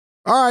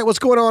All right, what's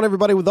going on,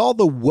 everybody? With all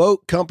the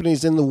woke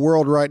companies in the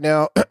world right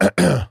now,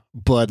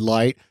 Bud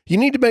Light, you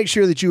need to make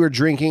sure that you are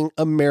drinking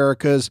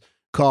America's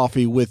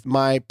coffee with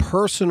my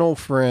personal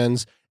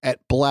friends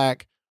at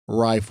Black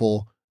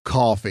Rifle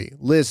Coffee.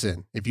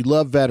 Listen, if you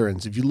love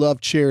veterans, if you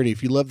love charity,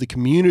 if you love the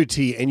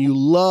community, and you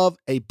love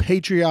a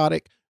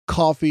patriotic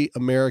coffee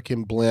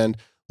American blend,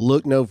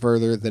 look no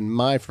further than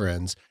my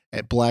friends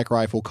at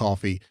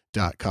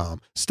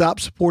blackriflecoffee.com. Stop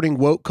supporting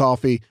woke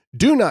coffee.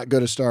 Do not go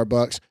to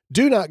Starbucks.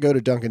 Do not go to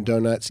Dunkin'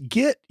 Donuts.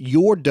 Get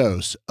your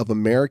dose of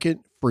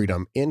American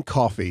freedom in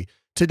coffee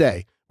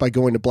today by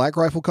going to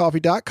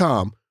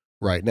blackriflecoffee.com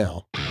right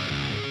now.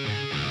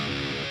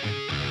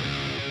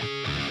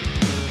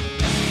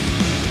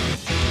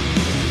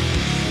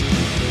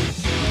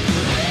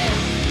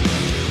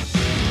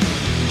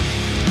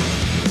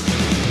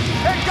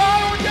 And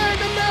God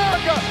ordained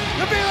America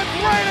to be the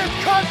greatest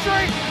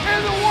country in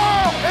the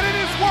world, and it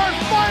is worth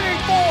fighting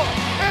for.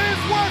 It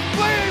is worth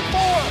bleeding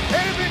for,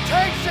 and if it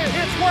takes it,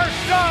 it's worth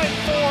dying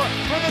for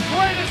the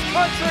greatest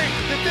country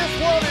that this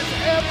world has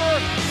ever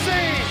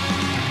seen.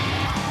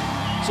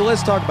 So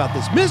let's talk about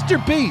this.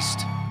 Mr.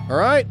 Beast, all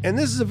right? And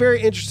this is a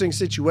very interesting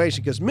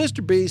situation because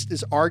Mr. Beast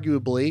is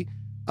arguably,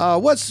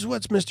 what's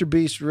Mr.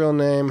 Beast's real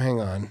name?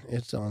 Hang on.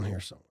 It's on here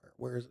somewhere.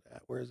 Where's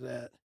that? Where's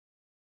that?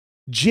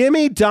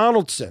 Jimmy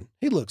Donaldson.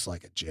 He looks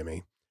like a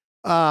Jimmy.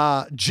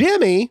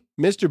 Jimmy,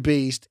 Mr.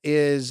 Beast,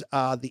 is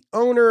the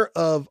owner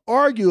of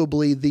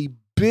arguably the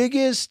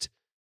biggest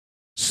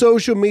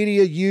social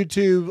media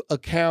YouTube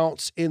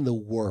accounts in the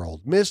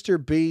world.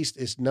 Mr. Beast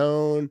is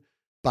known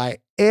by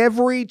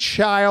every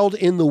child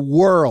in the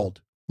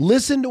world.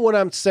 Listen to what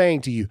I'm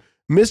saying to you.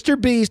 Mr.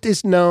 Beast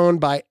is known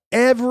by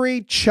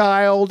every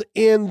child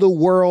in the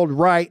world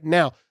right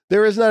now.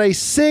 There is not a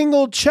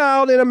single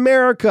child in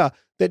America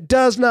that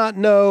does not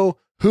know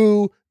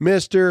who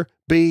Mr.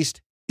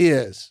 Beast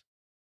is.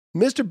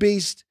 Mr.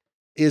 Beast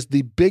is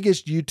the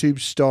biggest YouTube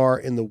star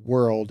in the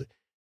world,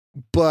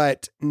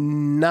 but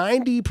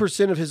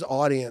 90% of his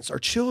audience are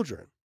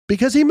children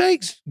because he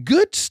makes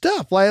good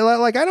stuff.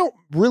 Like I don't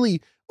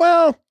really,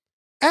 well,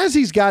 as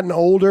he's gotten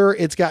older,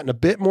 it's gotten a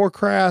bit more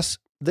crass.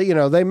 They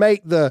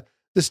make the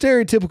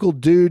stereotypical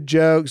dude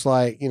jokes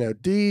like,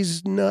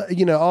 D's,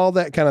 all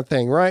that kind of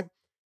thing, right?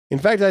 In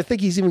fact, I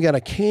think he's even got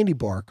a candy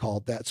bar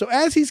called that. So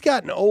as he's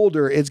gotten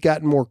older, it's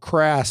gotten more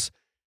crass,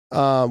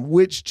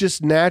 which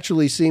just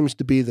naturally seems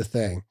to be the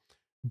thing.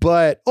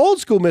 But old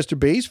school Mr.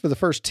 Beast for the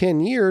first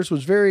 10 years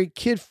was very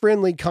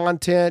kid-friendly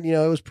content. It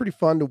was pretty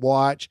fun to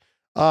watch.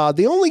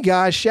 The only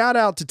guys, shout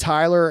out to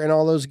Tyler and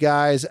all those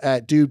guys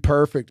at Dude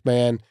Perfect,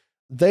 man.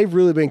 They've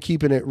really been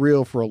keeping it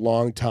real for a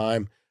long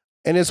time.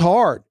 And it's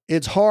hard.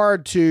 It's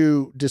hard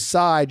to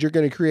decide you're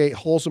going to create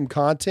wholesome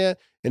content,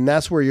 and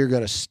that's where you're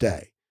going to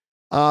stay.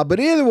 But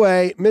either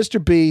way,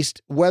 Mr.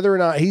 Beast, whether or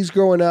not he's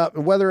growing up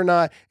and whether or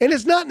not, and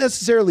it's not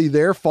necessarily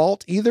their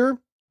fault either.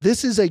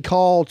 This is a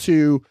call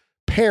to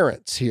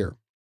parents here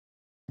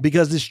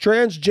because this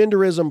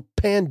transgenderism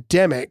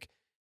pandemic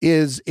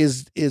is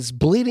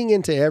bleeding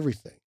into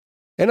everything.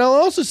 And I'll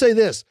also say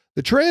this,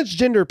 the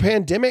transgender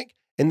pandemic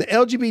and the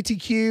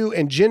LGBTQ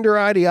and gender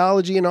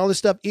ideology and all this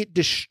stuff, it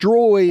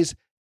destroys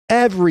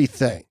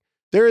everything.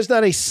 There is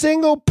not a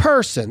single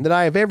person that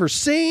I have ever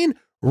seen,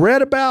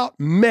 read about,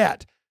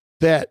 met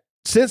that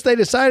since they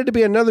decided to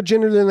be another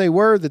gender than they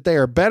were, that they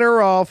are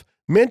better off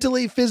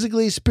mentally,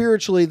 physically,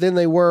 spiritually than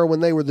they were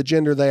when they were the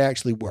gender they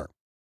actually were.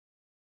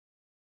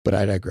 But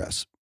I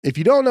digress. If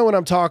you don't know what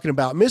I'm talking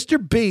about, Mr.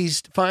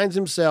 Beast finds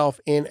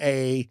himself in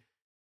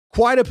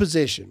quite a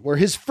position where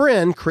his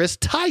friend, Chris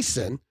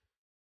Tyson,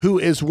 who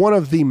is one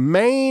of the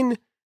main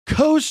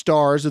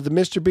co-stars of the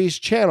Mr.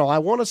 Beast channel, I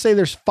want to say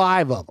there's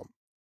 5 of them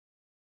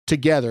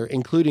together,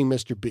 including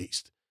Mr.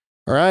 Beast.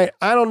 All right.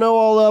 I don't know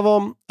all of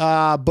them,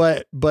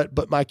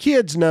 but my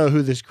kids know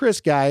who this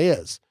Chris guy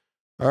is.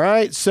 All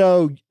right.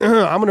 So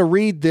I'm going to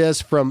read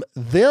this from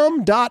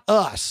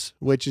them.us,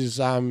 which is,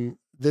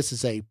 this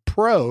is a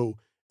pro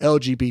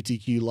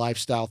LGBTQ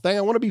lifestyle thing.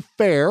 I want to be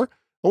fair.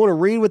 I want to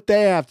read what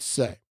they have to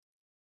say.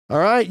 All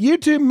right.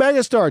 YouTube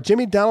megastar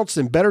Jimmy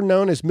Donaldson, better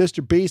known as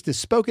Mr. Beast, has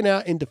spoken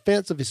out in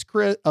defense of his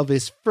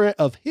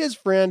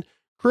friend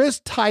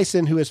Chris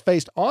Tyson, who has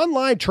faced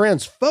online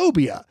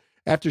transphobia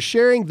after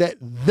sharing that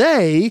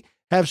they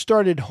have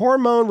started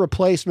hormone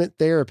replacement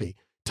therapy.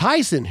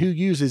 Tyson, who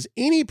uses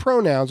any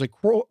pronouns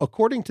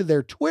according to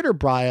their Twitter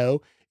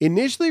bio,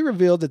 initially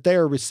revealed that they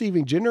are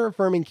receiving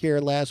gender-affirming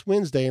care last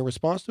Wednesday in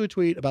response to a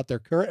tweet about their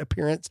current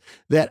appearance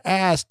that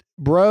asked,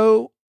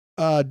 "Bro,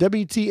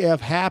 WTF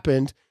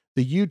happened?"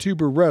 The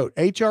YouTuber wrote,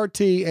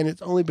 HRT, and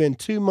it's only been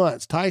 2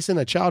 months. Tyson,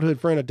 a childhood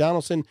friend of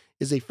Donaldson,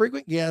 is a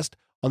frequent guest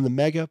on the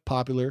mega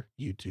popular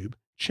YouTube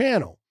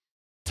channel.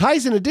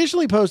 Tyson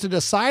additionally posted a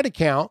side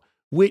account,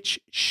 which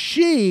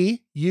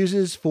she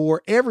uses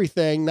for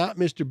everything not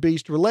Mr.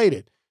 Beast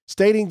related,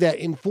 stating that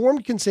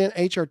informed consent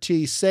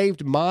HRT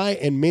saved my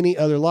and many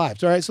other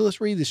lives. All right, so let's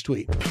read this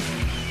tweet.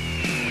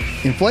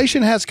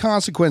 Inflation has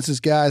consequences,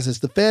 guys. As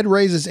the Fed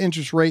raises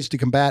interest rates to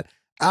combat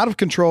out of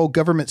control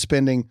government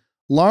spending,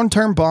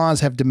 long-term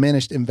bonds have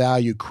diminished in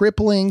value,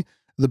 crippling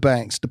the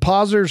banks.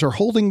 Depositors are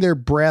holding their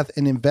breath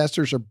and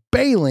investors are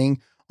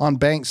bailing on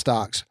bank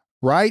stocks.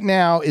 Right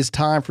now is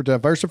time for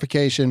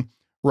diversification.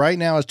 Right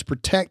now is to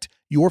protect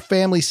your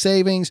family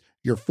savings,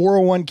 your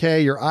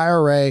 401k, your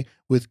IRA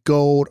with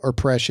gold or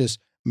precious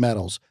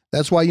metals.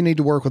 That's why you need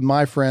to work with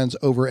my friends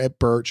over at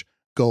Birch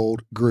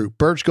Gold Group.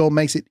 Birch Gold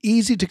makes it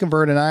easy to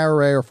convert an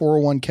IRA or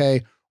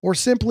 401k or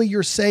simply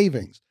your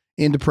savings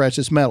into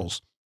precious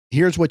metals.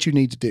 Here's what you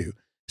need to do.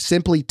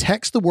 Simply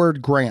text the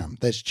word Graham,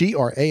 that's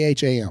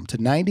GRAHAM,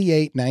 to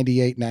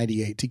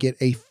 989898 to get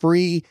a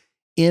free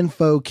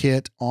info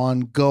kit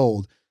on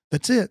gold.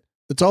 That's it.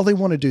 That's all they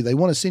want to do. They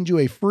want to send you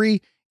a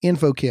free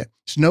info kit.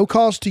 It's no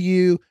cost to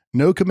you,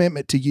 no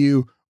commitment to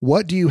you.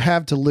 What do you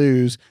have to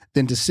lose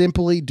than to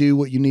simply do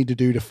what you need to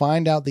do to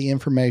find out the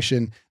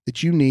information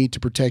that you need to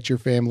protect your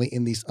family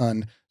in these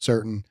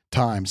uncertain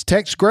times?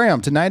 Text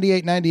Graham to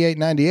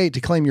 989898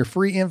 to claim your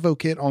free info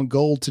kit on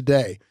gold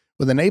today.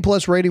 With an A+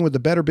 rating with the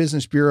Better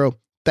Business Bureau,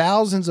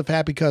 thousands of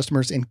happy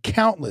customers, and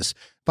countless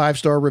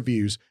 5-star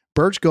reviews,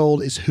 Birch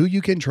Gold is who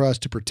you can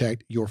trust to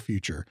protect your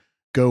future.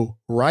 Go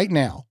right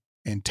now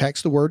and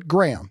text the word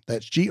Graham,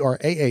 that's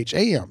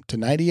GRAHAM, to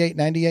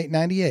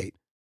 989898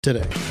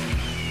 today.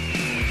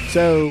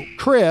 So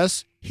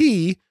Chris,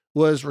 he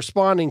was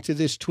responding to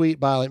this tweet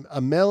by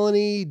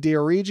Melanie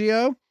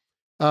Diarigio,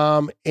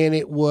 and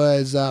it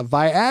was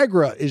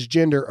Viagra is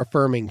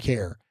gender-affirming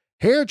care.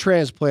 Hair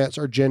transplants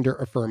are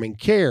gender-affirming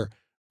care.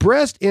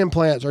 Breast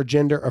implants are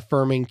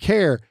gender-affirming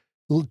care.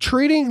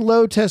 Treating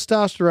low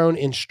testosterone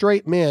in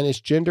straight men is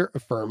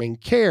gender-affirming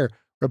care.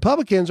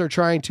 Republicans are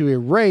trying to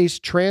erase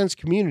trans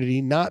community,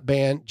 not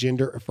ban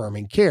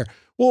gender-affirming care.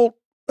 Well,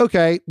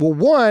 okay. Well,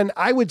 one,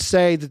 I would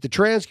say that the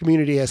trans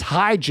community has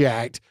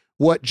hijacked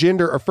what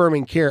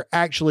gender-affirming care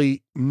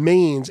actually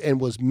means and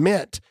was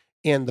meant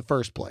in the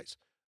first place.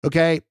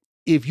 Okay.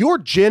 If your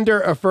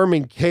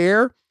gender-affirming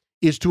care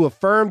is to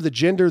affirm the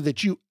gender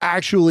that you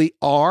actually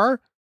are,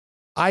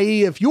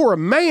 i.e., if you're a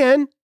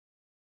man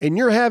and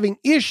you're having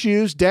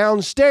issues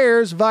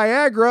downstairs,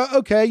 Viagra,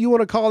 okay, you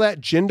want to call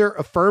that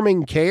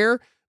gender-affirming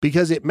care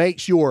because it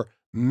makes your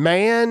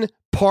man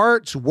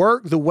parts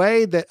work the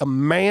way that a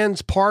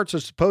man's parts are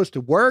supposed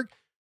to work,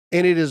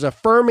 and it is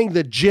affirming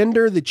the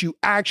gender that you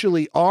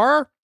actually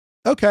are?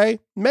 Okay,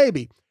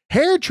 maybe.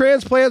 Hair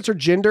transplants are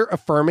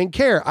gender-affirming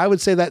care. I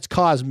would say that's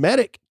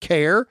cosmetic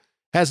care,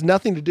 has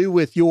nothing to do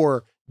with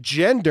your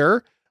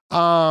gender.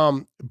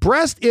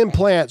 Breast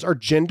implants are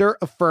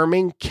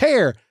gender-affirming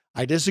care.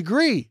 I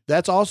disagree.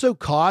 That's also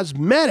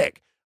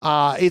cosmetic.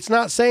 It's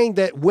not saying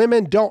that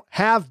women don't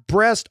have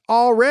breast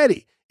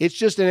already. It's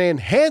just an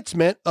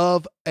enhancement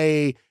of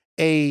a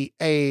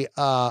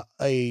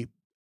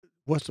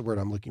what's the word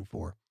I'm looking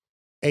for?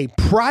 A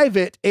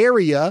private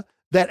area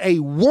that a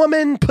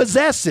woman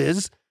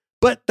possesses,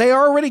 but they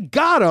already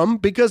got them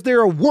because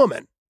they're a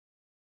woman.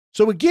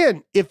 So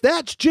again, if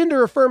that's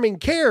gender-affirming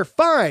care,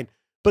 fine.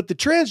 But the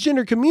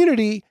transgender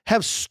community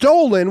have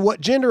stolen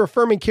what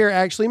gender-affirming care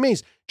actually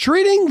means.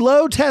 Treating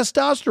low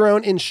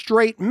testosterone in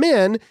straight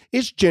men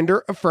is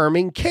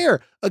gender-affirming care.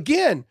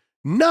 Again,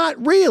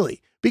 not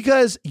really.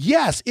 Because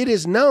yes, it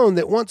is known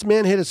that once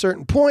men hit a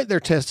certain point, their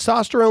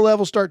testosterone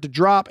levels start to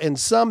drop, and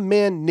some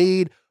men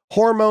need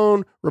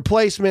hormone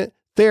replacement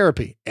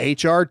therapy,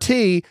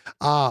 HRT,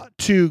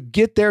 to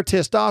get their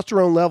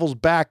testosterone levels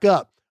back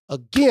up.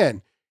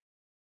 Again,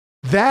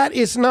 that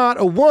is not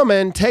a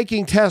woman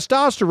taking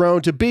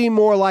testosterone to be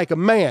more like a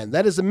man.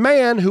 That is a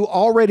man who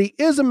already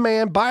is a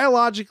man,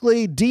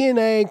 biologically,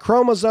 DNA,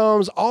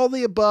 chromosomes, all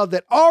the above,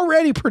 that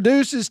already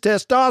produces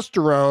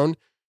testosterone.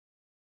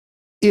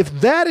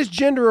 If that is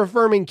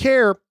gender-affirming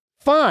care,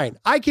 fine.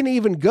 I can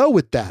even go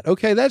with that.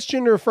 Okay, that's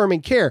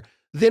gender-affirming care.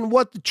 Then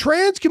what the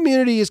trans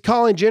community is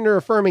calling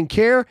gender-affirming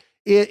care,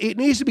 it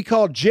needs to be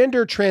called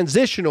gender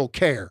transitional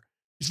care.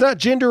 It's not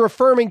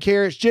gender-affirming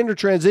care, it's gender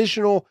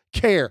transitional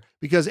care,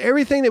 because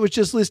everything that was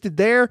just listed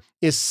there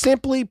is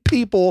simply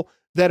people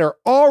that are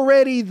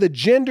already the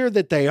gender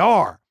that they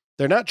are.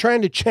 They're not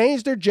trying to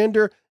change their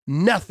gender,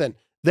 nothing.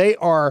 They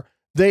are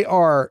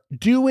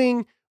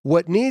doing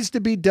what needs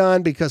to be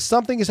done because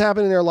something has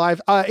happened in their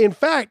life. In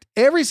fact,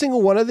 every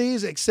single one of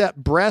these except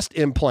breast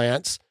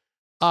implants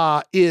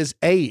is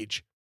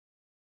age.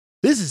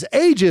 This is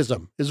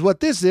ageism, is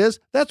what this is.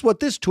 That's what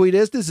this tweet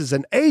is. This is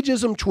an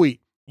ageism tweet.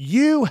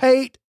 You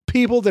hate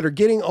people that are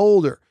getting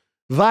older.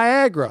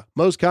 Viagra,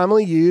 most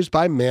commonly used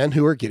by men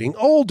who are getting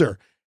older.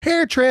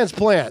 Hair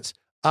transplants.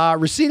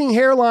 Receding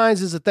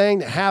hairlines is a thing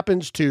that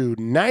happens to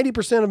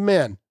 90% of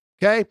men.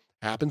 Okay?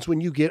 Happens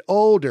when you get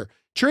older.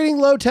 Treating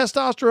low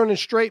testosterone in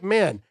straight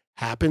men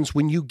happens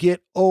when you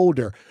get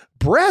older.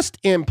 Breast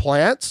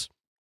implants,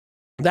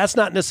 that's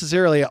not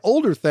necessarily an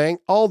older thing,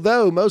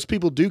 although most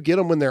people do get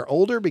them when they're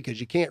older because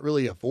you can't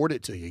really afford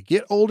it till you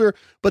get older.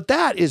 But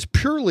that is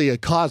purely a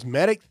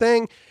cosmetic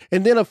thing.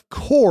 And then, of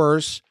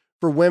course,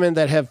 for women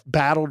that have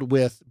battled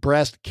with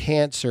breast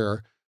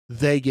cancer,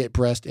 they get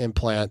breast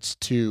implants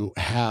to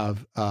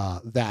have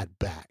that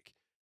back.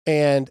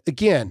 And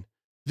again,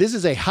 this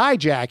is a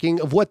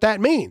hijacking of what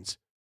that means.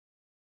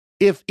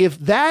 If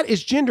that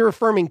is gender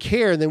affirming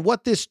care, then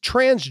what this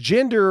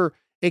transgender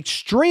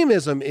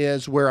extremism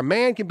is, where a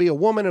man can be a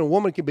woman and a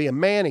woman can be a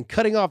man, and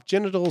cutting off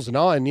genitals and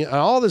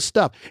all this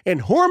stuff,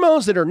 and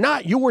hormones that are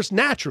not yours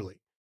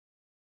naturally,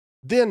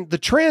 then the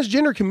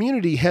transgender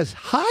community has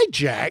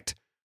hijacked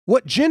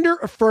what gender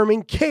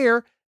affirming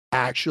care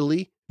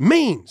actually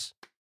means.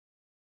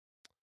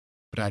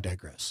 But I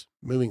digress.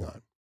 Moving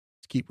on.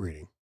 Let's keep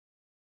reading.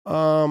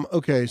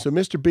 Okay, so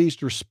Mr.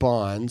 Beast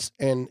responds,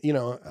 and,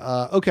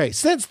 okay.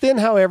 Since then,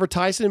 however,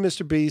 Tyson and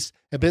Mr. Beast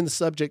have been the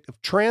subject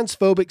of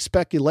transphobic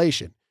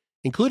speculation,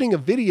 including a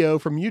video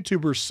from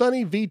YouTuber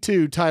Sunny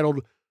V2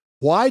 titled,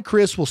 "Why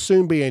Chris Will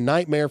Soon Be a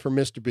Nightmare for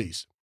Mr.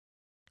 Beast."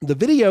 The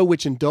video,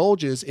 which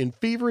indulges in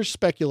feverish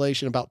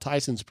speculation about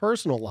Tyson's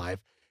personal life,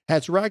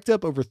 has racked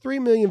up over 3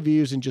 million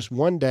views in just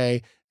one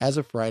day as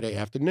of Friday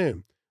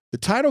afternoon. The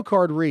title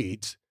card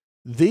reads,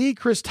 "The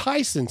Chris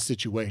Tyson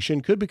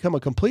situation could become a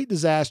complete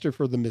disaster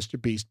for the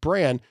Mr. Beast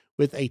brand,"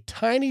 with a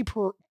tiny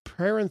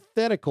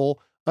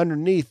parenthetical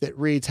underneath that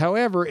reads,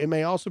 "However, it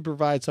may also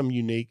provide some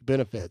unique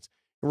benefits."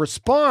 In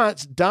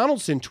response,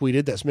 Donaldson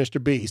tweeted, that's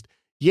Mr. Beast,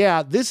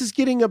 "Yeah, this is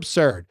getting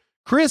absurd.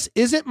 Chris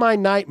isn't my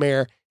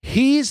nightmare.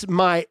 He's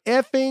my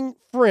effing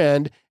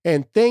friend,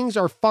 and things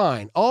are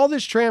fine. All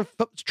this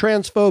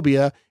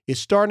transphobia is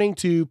starting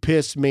to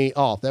piss me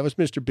off." That was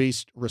Mr.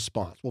 Beast's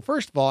response. Well,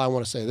 first of all, I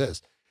want to say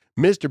this.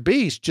 Mr.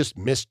 Beast just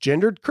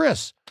misgendered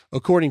Chris.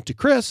 According to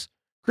Chris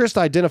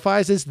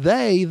identifies as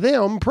they,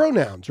 them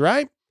pronouns,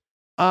 right?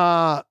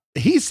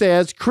 He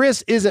says,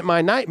 "Chris isn't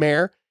my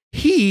nightmare.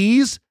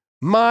 He's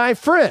my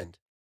friend."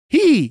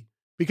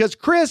 Because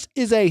Chris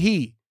is a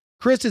he.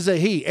 Chris is a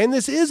he. And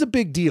this is a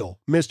big deal,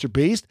 Mr.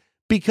 Beast,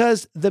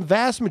 because the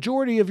vast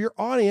majority of your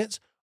audience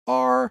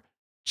are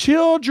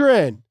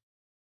children.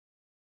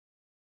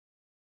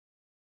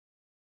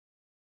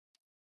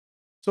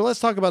 So let's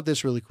talk about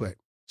this really quick.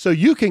 So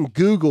you can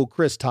Google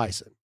Chris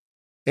Tyson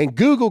and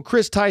Google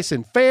Chris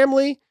Tyson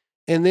family,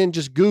 and then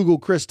just Google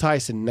Chris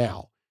Tyson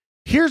now.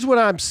 Here's what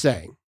I'm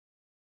saying.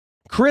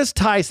 Chris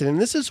Tyson, and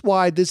this is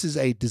why this is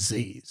a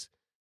disease.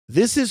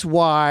 This is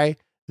why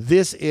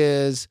this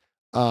is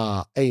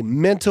a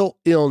mental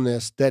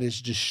illness that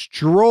is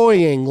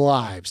destroying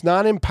lives,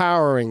 not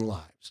empowering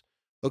lives.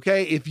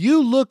 Okay, if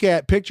you look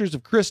at pictures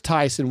of Chris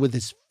Tyson with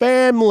his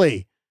family,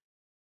 in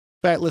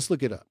fact, let's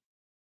look it up.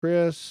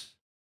 Chris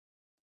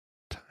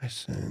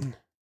Tyson.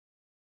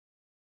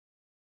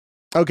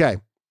 Okay,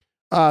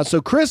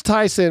 so Chris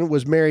Tyson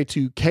was married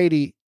to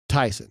Katie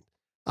Tyson.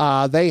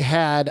 They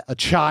had a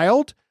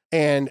child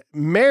and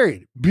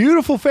married.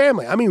 Beautiful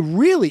family. I mean,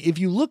 really, if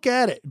you look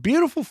at it,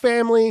 beautiful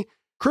family.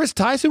 Chris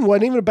Tyson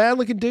wasn't even a bad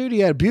looking dude. He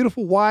had a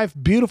beautiful wife,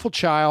 beautiful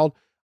child.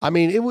 I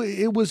mean, it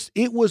was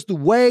the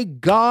way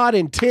God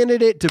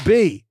intended it to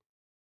be.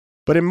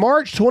 But in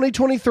March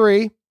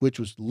 2023, which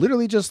was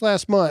literally just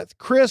last month,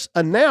 Chris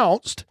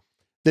announced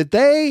that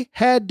they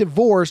had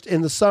divorced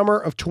in the summer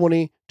of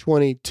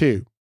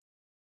 2022.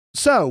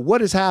 So what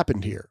has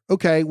happened here?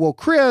 Okay, well,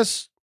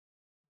 Chris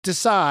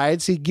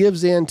decides, he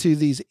gives in to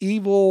these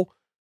evil,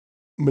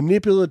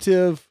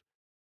 manipulative,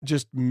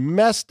 just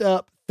messed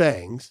up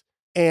things,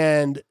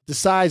 and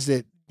decides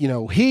that,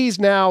 he's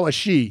now a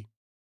she.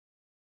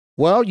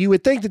 Well, you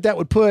would think that that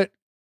would put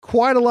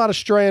quite a lot of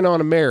strain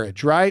on a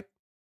marriage, right?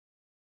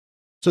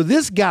 So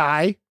this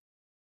guy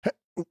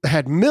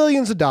had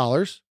millions of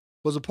dollars,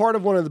 was a part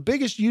of one of the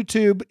biggest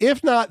YouTube,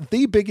 if not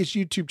the biggest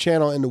YouTube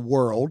channel in the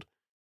world.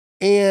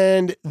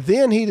 And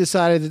then he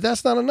decided that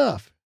that's not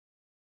enough.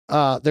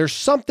 There's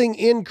something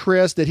in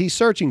Chris that he's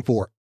searching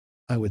for.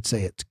 I would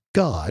say it's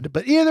God,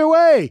 but either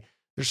way,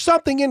 there's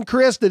something in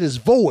Chris that is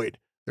void.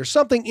 There's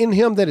something in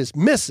him that is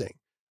missing.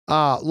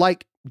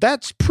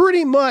 That's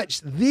pretty much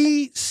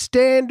the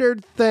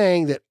standard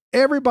thing that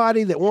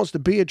everybody that wants to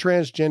be a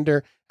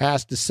transgender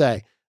has to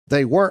say.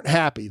 They weren't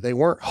happy. They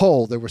weren't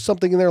whole. There was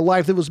something in their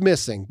life that was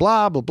missing.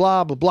 Blah, blah,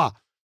 blah, blah, blah.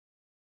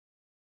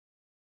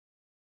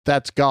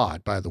 That's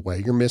God, by the way.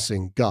 You're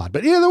missing God.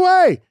 But either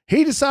way,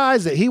 he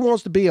decides that he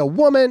wants to be a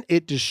woman.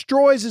 It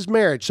destroys his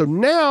marriage. So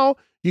now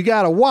you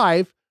got a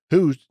wife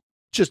who's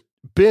just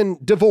been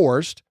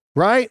divorced,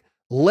 right?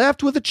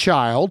 Left with a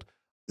child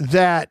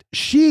that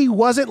she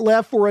wasn't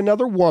left for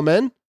another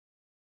woman.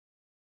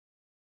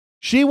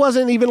 She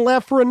wasn't even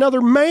left for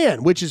another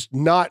man, which is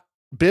not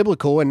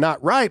biblical and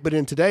not right. But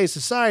in today's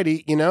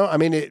society,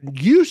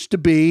 it used to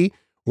be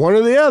one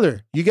or the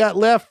other. You got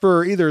left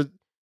for either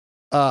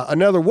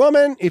another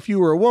woman if you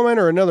were a woman,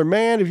 or another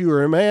man if you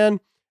were a man.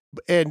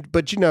 But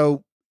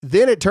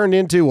then it turned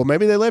into, well,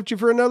 maybe they left you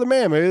for another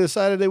man. Maybe they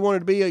decided they wanted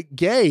to be a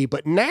gay.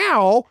 But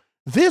now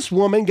this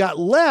woman got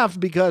left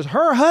because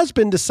her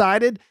husband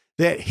decided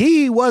that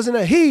he wasn't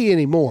a he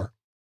anymore.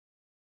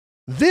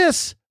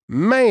 This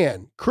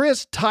man,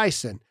 Chris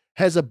Tyson,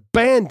 has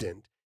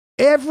abandoned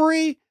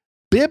every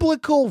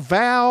biblical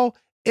vow,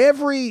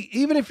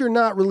 even if you're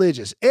not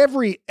religious,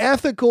 every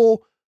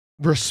ethical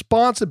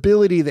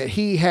responsibility that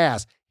he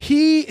has.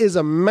 He is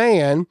a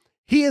man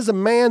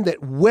that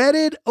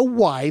wedded a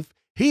wife.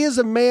 He is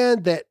a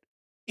man that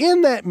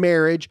in that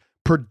marriage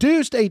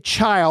produced a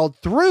child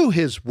through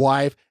his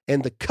wife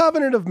and the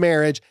covenant of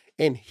marriage,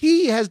 and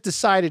he has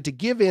decided to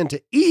give in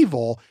to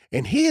evil,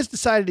 and he has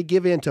decided to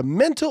give in to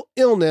mental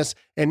illness,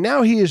 and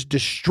now he has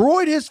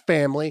destroyed his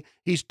family,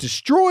 he's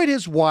destroyed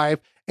his wife,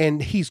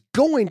 and he's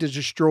going to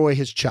destroy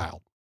his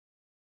child.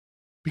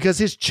 Because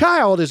his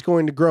child is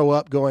going to grow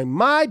up going,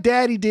 my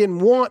daddy didn't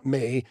want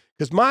me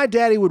because my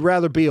daddy would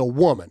rather be a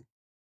woman.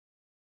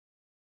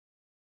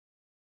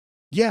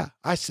 Yeah,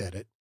 I said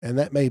it, and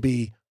that may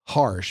be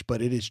harsh,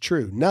 but it is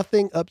true.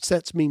 Nothing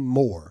upsets me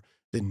more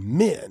than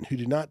men who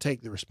do not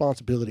take the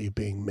responsibility of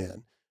being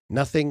men.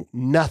 Nothing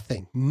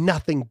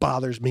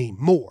bothers me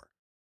more.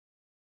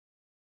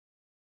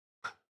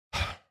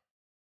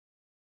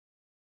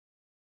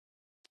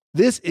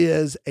 This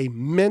is a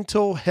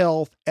mental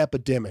health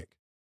epidemic,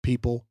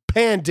 people,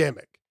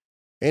 pandemic,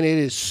 and it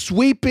is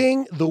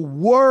sweeping the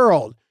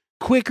world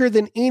quicker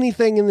than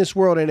anything in this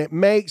world, and it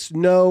makes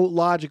no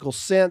logical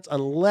sense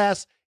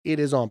unless it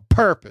is on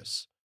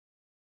purpose.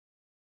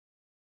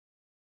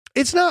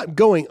 It's not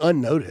going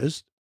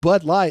unnoticed.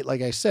 Bud Light,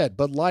 like I said,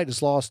 Bud Light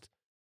has lost,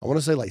 I want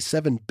to say like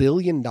 $7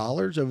 billion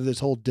over this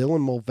whole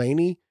Dylan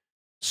Mulvaney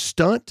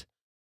stunt.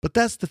 But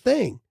that's the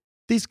thing.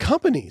 These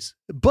companies,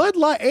 Bud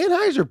Light,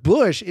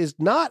 Anheuser-Busch is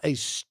not a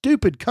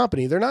stupid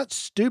company. They're not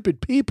stupid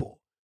people.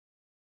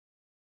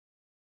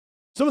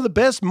 Some of the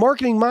best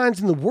marketing minds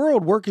in the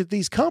world work at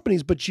these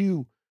companies, but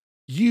you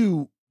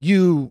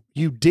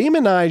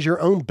demonize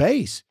your own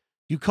base.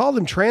 You call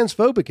them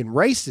transphobic and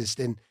racist,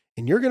 and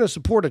you're going to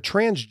support a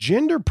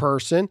transgender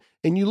person,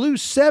 and you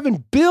lose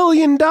 $7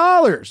 billion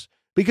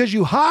because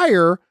you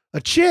hire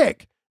a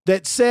chick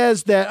that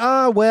says that,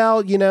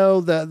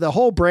 the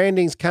whole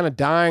branding's kind of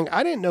dying.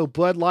 I didn't know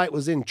Bud Light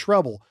was in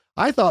trouble.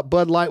 I thought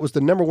Bud Light was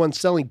the number one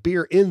selling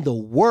beer in the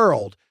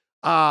world.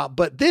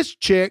 But this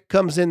chick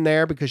comes in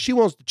there because she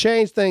wants to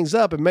change things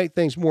up and make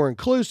things more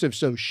inclusive.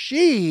 So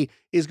she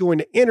is going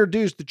to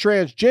introduce the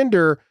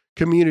transgender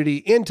community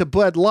into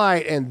Bud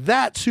Light, and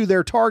that's who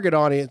their target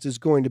audience is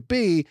going to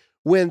be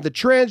when the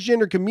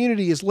transgender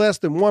community is less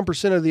than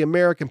 1% of the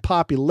American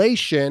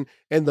population,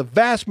 and the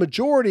vast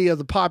majority of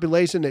the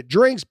population that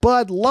drinks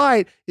Bud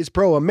Light is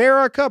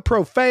pro-America,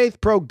 pro-faith,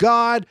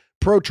 pro-God,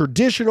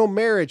 pro-traditional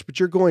marriage, but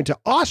you're going to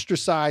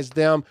ostracize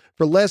them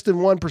for less than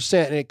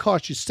 1%, and it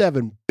costs you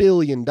 $7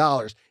 billion.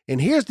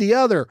 And here's the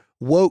other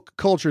woke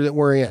culture that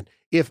we're in.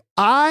 If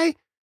I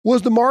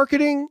was the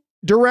marketing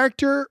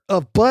director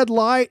of Bud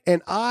Light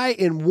and I,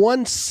 in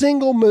one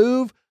single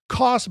move,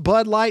 cost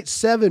Bud Light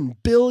 $7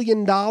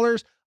 billion,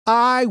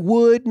 I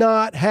would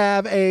not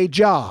have a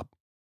job.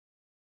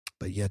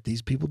 But yet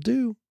these people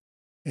do.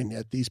 And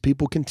yet these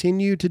people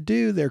continue to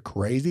do their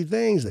crazy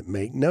things that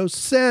make no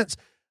sense.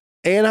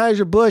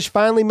 Anheuser-Busch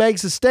finally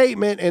makes a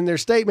statement, and their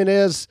statement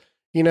is,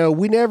 we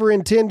never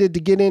intended to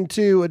get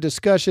into a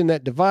discussion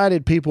that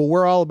divided people.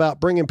 We're all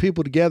about bringing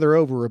people together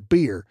over a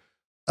beer.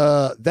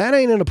 That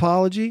ain't an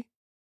apology.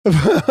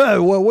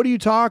 Well, what are you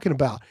talking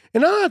about?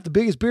 And I'm not the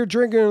biggest beer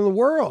drinker in the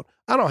world.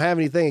 I don't have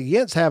anything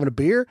against having a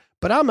beer,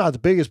 but I'm not the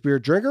biggest beer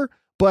drinker,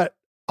 but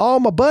all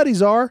my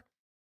buddies are.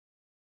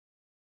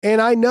 And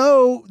I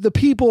know the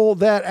people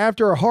that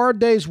after a hard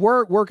day's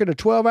work, working a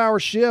 12-hour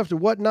shift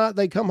and whatnot,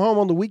 they come home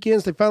on the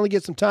weekends, they finally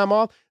get some time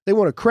off. They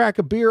want to crack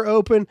a beer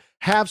open,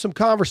 have some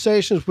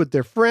conversations with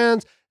their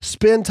friends,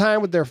 spend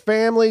time with their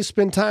family,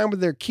 spend time with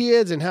their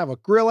kids, and have a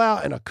grill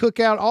out and a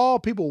cookout. All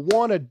people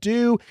want to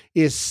do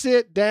is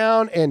sit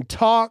down and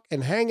talk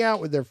and hang out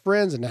with their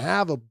friends and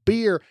have a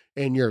beer,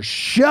 and you're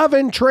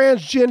shoving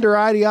transgender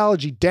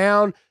ideology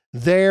down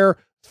their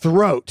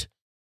throat.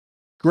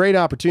 Great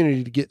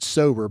opportunity to get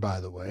sober, by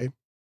the way.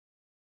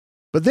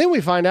 But then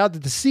we find out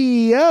that the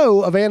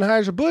CEO of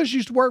Anheuser-Busch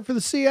used to work for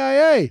the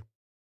CIA.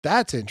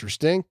 That's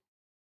interesting.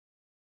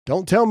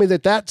 Don't tell me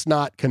that that's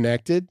not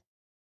connected.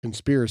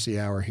 Conspiracy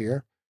hour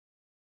here.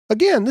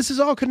 Again, this is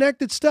all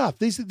connected stuff.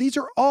 These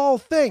are all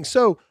things.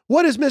 So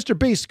what is Mr.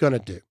 Beast going to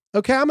do?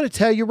 Okay, I'm going to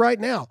tell you right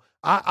now.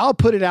 I'll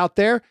put it out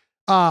there.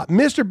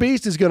 Mr.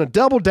 Beast is going to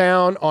double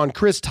down on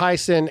Chris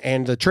Tyson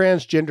and the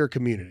transgender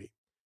community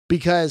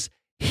because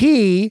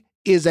he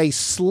is a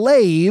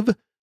slave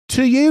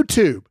to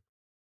YouTube.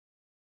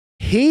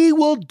 He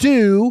will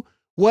do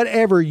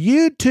whatever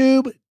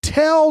YouTube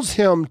tells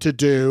him to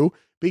do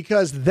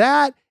because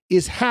that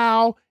is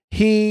how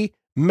he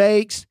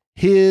makes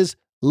his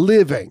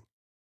living.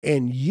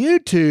 And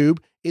YouTube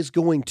is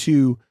going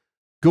to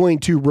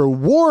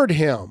reward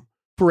him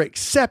for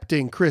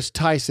accepting Chris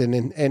Tyson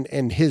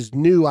and his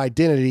new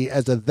identity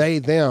as a they,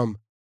 them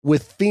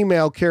with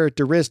female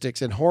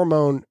characteristics and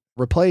hormone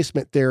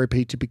replacement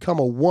therapy to become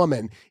a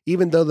woman,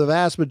 even though the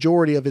vast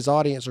majority of his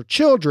audience are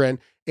children.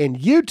 And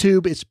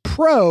YouTube is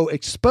pro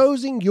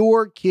exposing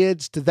your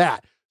kids to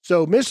that.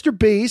 So Mr.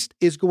 Beast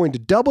is going to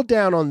double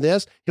down on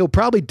this. He'll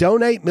probably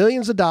donate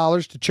millions of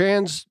dollars to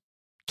trans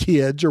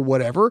kids or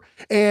whatever,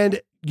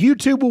 and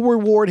YouTube will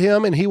reward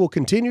him, and he will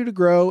continue to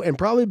grow and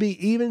probably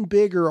be even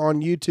bigger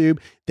on YouTube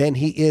than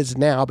he is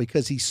now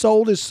because he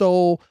sold his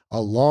soul a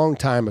long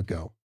time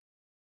ago.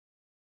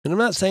 And I'm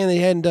not saying they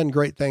hadn't done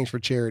great things for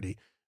charity.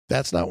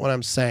 That's not what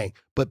I'm saying.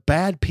 But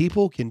bad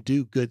people can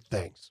do good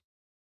things.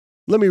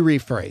 Let me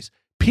rephrase.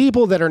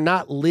 People that are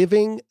not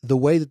living the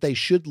way that they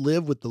should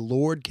live with the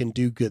Lord can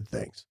do good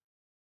things.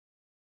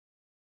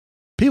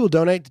 People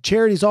donate to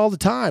charities all the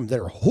time that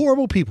are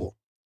horrible people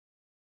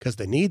because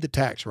they need the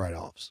tax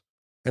write-offs.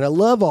 And I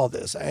love all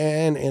this.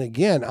 And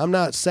again, I'm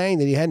not saying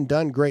that he hadn't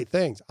done great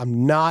things.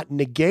 I'm not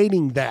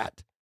negating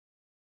that.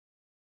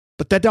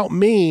 But that don't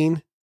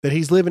mean that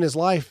he's living his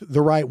life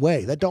the right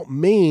way. That don't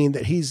mean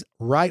that he's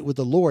right with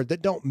the Lord.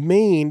 That don't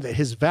mean that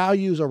his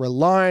values are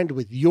aligned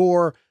with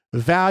your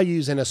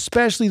values, and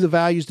especially the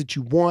values that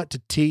you want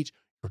to teach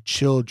your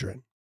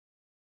children.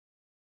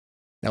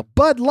 Now,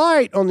 Bud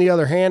Light, on the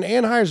other hand,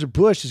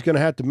 Anheuser-Busch is going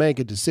to have to make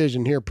a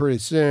decision here pretty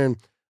soon.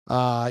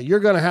 You're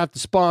going to have to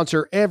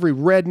sponsor every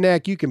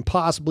redneck you can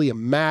possibly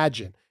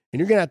imagine, and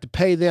you're going to have to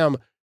pay them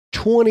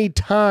 20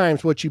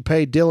 times what you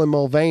pay Dylan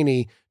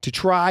Mulvaney to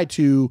try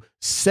to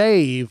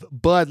save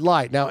Bud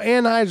Light. Now,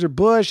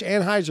 Anheuser-Busch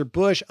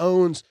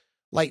owns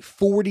like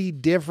 40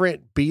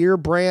 different beer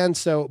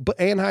brands, so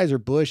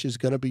Anheuser-Busch is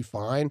going to be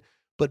fine.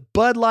 But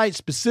Bud Light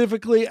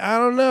specifically, I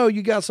don't know.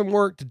 You got some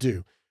work to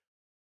do.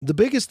 The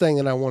biggest thing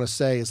that I want to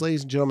say is,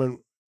 ladies and gentlemen,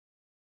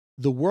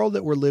 the world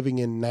that we're living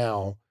in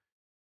now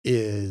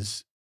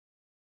is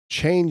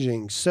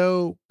changing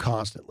so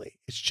constantly.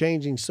 It's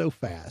changing so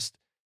fast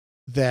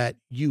that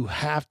you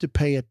have to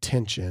pay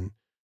attention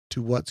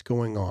to what's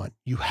going on.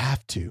 You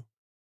have to.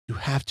 You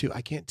have to.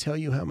 I can't tell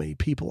you how many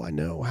people I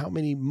know, how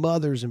many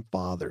mothers and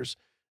fathers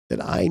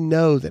that I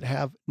know that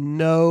have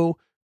no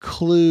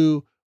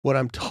clue what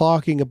I'm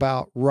talking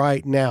about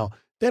right now.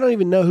 They don't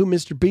even know who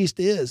Mr. Beast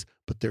is,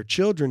 but their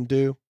children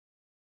do.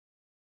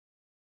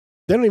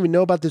 They don't even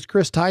know about this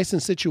Chris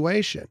Tyson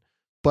situation,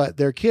 but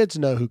their kids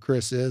know who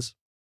Chris is.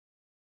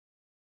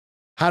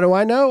 How do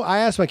I know? I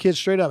asked my kids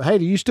straight up, hey,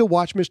 do you still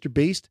watch Mr.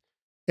 Beast?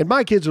 And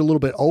my kids are a little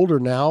bit older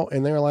now,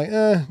 and they're like,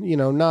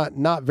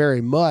 not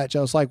very much.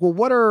 I was like, well,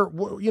 what are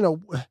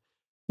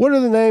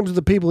the names of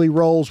the people he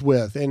rolls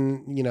with?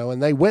 And,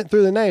 and they went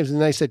through the names,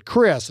 and they said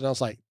Chris. And I was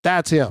like,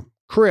 that's him,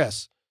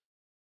 Chris.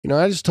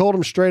 I just told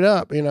them straight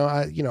up,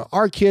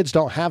 our kids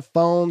don't have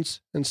phones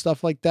and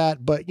stuff like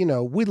that, but,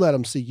 we let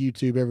them see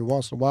YouTube every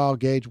once in a while.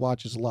 Gage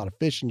watches a lot of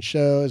fishing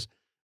shows.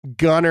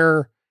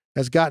 Gunner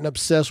has gotten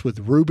obsessed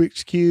with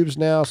Rubik's Cubes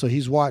now. So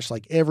he's watched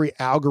like every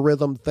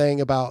algorithm thing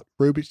about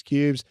Rubik's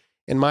Cubes.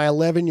 And my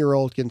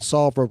 11-year-old can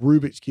solve a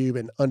Rubik's Cube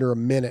in under a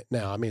minute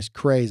now. I mean, it's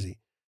crazy,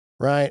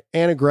 right?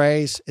 Anna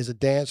Grace is a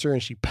dancer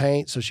and she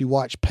paints. So she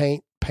watched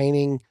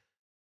painting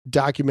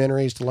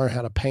documentaries to learn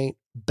how to paint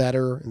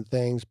better and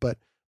things. But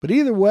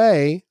either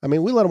way, I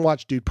mean, we let them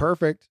watch Dude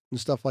Perfect and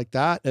stuff like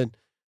that.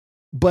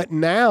 But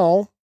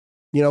now,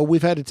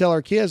 we've had to tell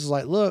our kids,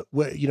 like, look,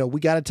 we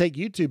got to take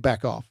YouTube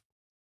back off.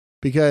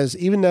 Because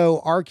even though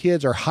our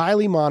kids are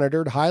highly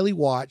monitored, highly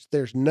watched,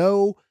 there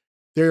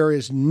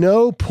is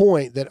no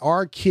point that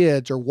our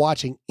kids are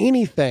watching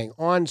anything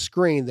on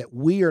screen that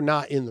we are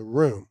not in the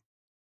room,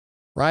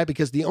 right?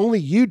 Because the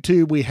only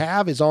YouTube we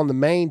have is on the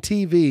main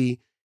TV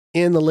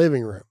in the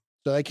living room.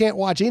 So they can't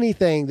watch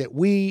anything that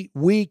we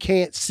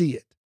can't see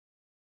it.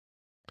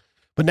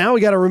 But now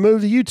we got to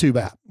remove the YouTube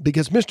app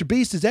because Mr.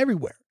 Beast is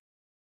everywhere.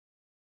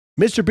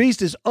 Mr.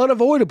 Beast is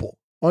unavoidable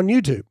on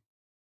YouTube.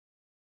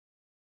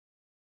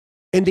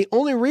 And the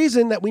only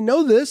reason that we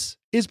know this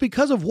is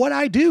because of what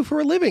I do for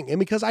a living and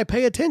because I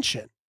pay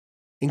attention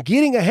and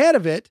getting ahead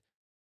of it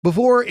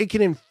before it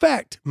can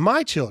infect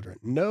my children.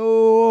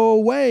 No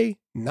way.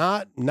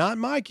 Not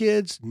my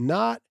kids.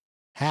 Not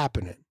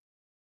happening.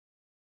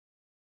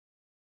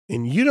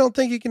 And you don't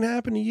think it can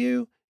happen to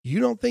you? You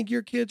don't think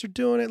your kids are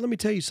doing it? Let me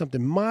tell you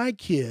something. My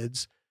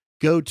kids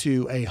go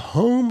to a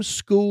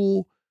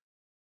homeschool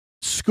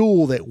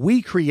school that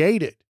we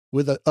created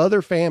with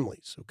other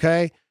families,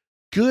 okay?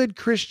 Good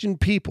Christian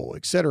people,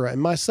 etc.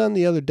 And my son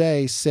the other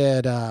day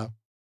said,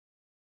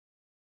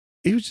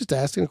 he was just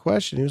asking a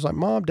question. He was like,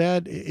 Mom,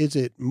 Dad, is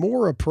it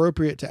more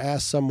appropriate to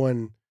ask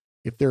someone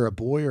if they're a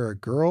boy or a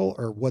girl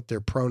or what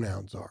their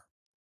pronouns are?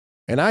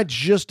 And I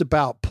just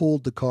about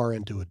pulled the car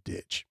into a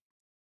ditch.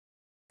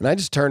 And I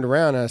just turned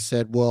around and I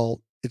said,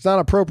 well, it's not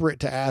appropriate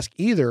to ask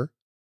either.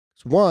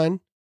 One,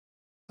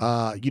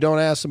 you don't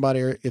ask somebody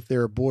if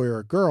they're a boy or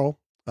a girl.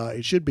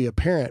 It should be a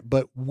parent,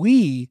 but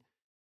we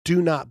do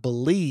not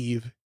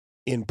believe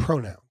in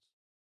pronouns.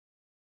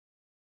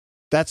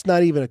 That's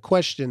not even a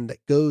question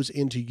that goes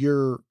into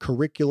your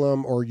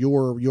curriculum or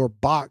your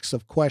box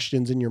of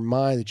questions in your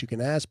mind that you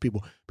can ask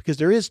people, because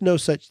there is no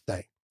such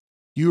thing.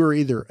 You are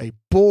either a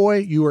boy,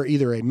 you are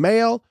either a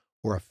male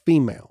or a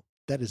female.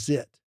 That is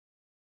it.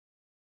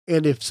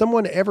 And if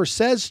someone ever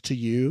says to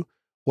you,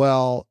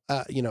 well,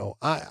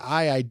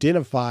 I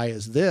identify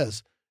as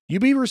this, you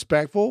be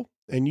respectful.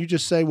 And you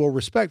just say, well,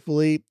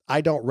 respectfully,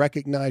 I don't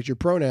recognize your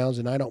pronouns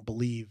and I don't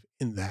believe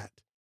in that.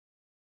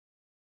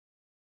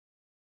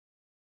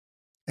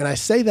 And I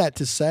say that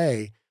to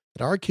say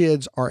that our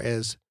kids are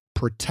as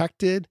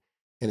protected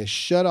and as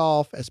shut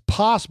off as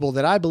possible,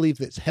 that I believe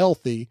that's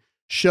healthy,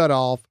 shut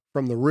off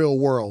from the real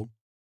world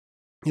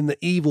and the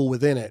evil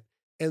within it.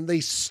 And they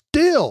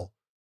still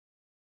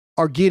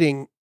are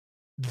getting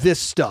this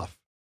stuff.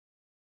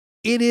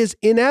 It is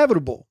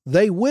inevitable.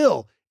 They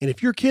will. And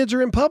if your kids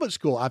are in public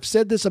school, I've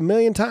said this a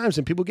million times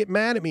and people get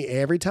mad at me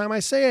every time I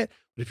say it.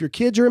 But if your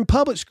kids are in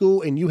public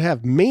school and you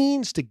have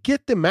means to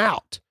get them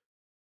out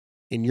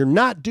and you're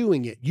not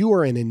doing it, you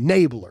are an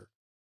enabler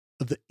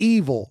of the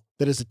evil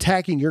that is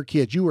attacking your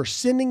kids. You are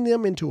sending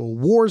them into a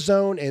war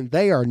zone and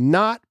they are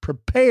not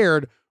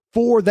prepared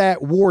for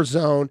that war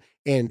zone.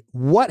 And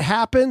what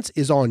happens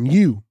is on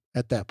you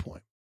at that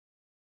point.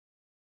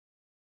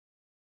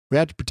 We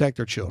have to protect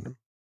our children.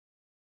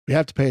 We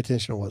have to pay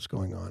attention to what's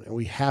going on, and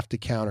we have to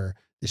counter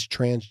this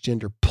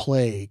transgender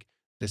plague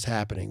that's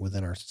happening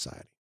within our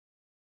society.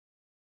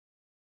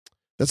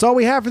 That's all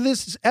we have for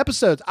this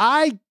episode.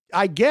 I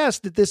guess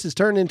that this has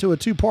turned into a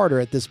two-parter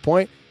at this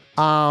point,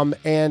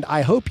 and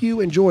I hope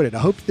you enjoyed it. I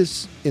hope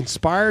this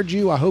inspired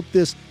you. I hope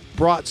this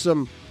brought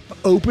some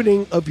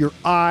opening of your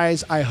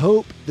eyes. I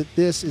hope that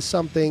this is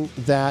something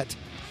that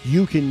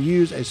you can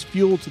use as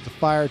fuel to the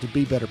fire to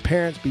be better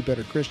parents, be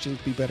better Christians,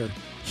 be better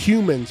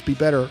humans, be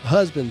better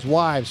husbands,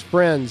 wives,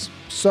 friends,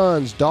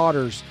 sons,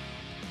 daughters,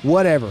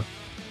 whatever.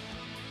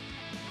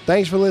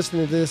 Thanks for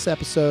listening to this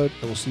episode,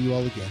 and we'll see you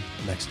all again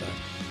next time.